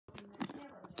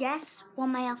Guess what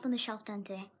my elf on the shelf done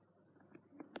today?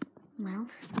 Well,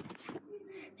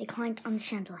 they climbed on the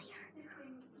chandelier.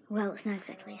 Well, it's not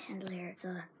exactly a chandelier, it's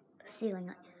a ceiling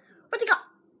light. What they got?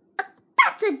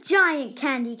 That's a giant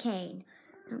candy cane!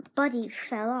 Buddy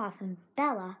fell off, and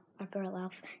Bella, our girl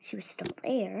elf, she was still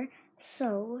there,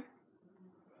 so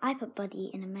I put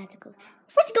Buddy in a magical...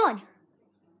 Where's he going?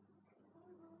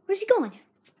 Where's he going?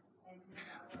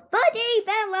 Buddy,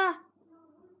 Bella!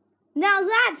 Now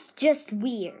that's just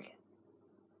weird.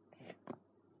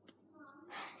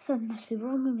 Something must be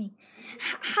wrong with me.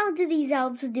 How do these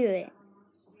elves do it?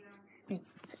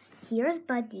 Here's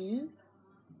Buddy,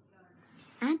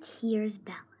 and here's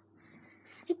Bella.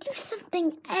 They do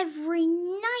something every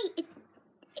night.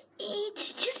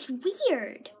 It's just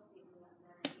weird.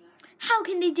 How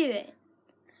can they do it?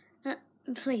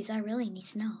 Please, I really need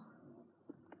to know.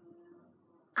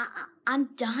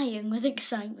 I'm dying with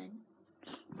excitement.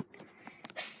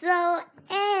 So,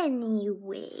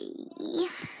 anyway...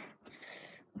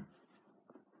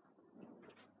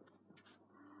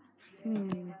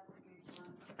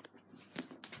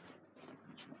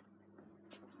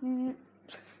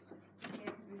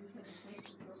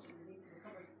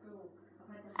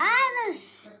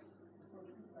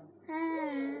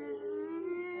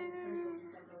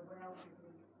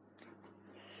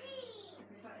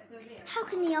 How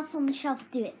can the elf on the shelf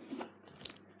do it?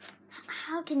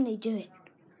 How can they do it?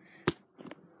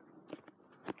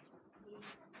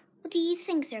 What do you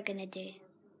think they're gonna do?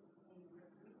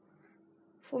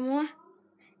 For more?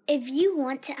 If you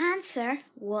want to answer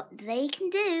what they can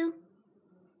do,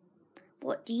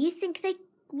 what do you think they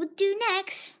would do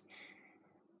next?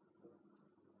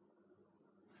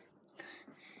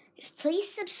 Just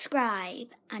please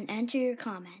subscribe and enter your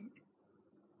comment.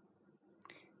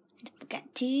 Don't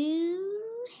forget to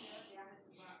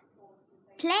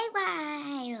play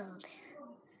wild.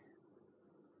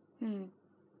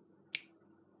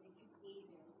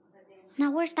 Now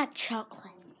where's that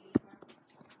chocolate?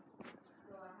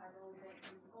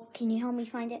 Can you help me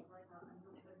find it?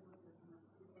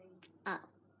 Oh,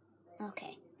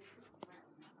 okay.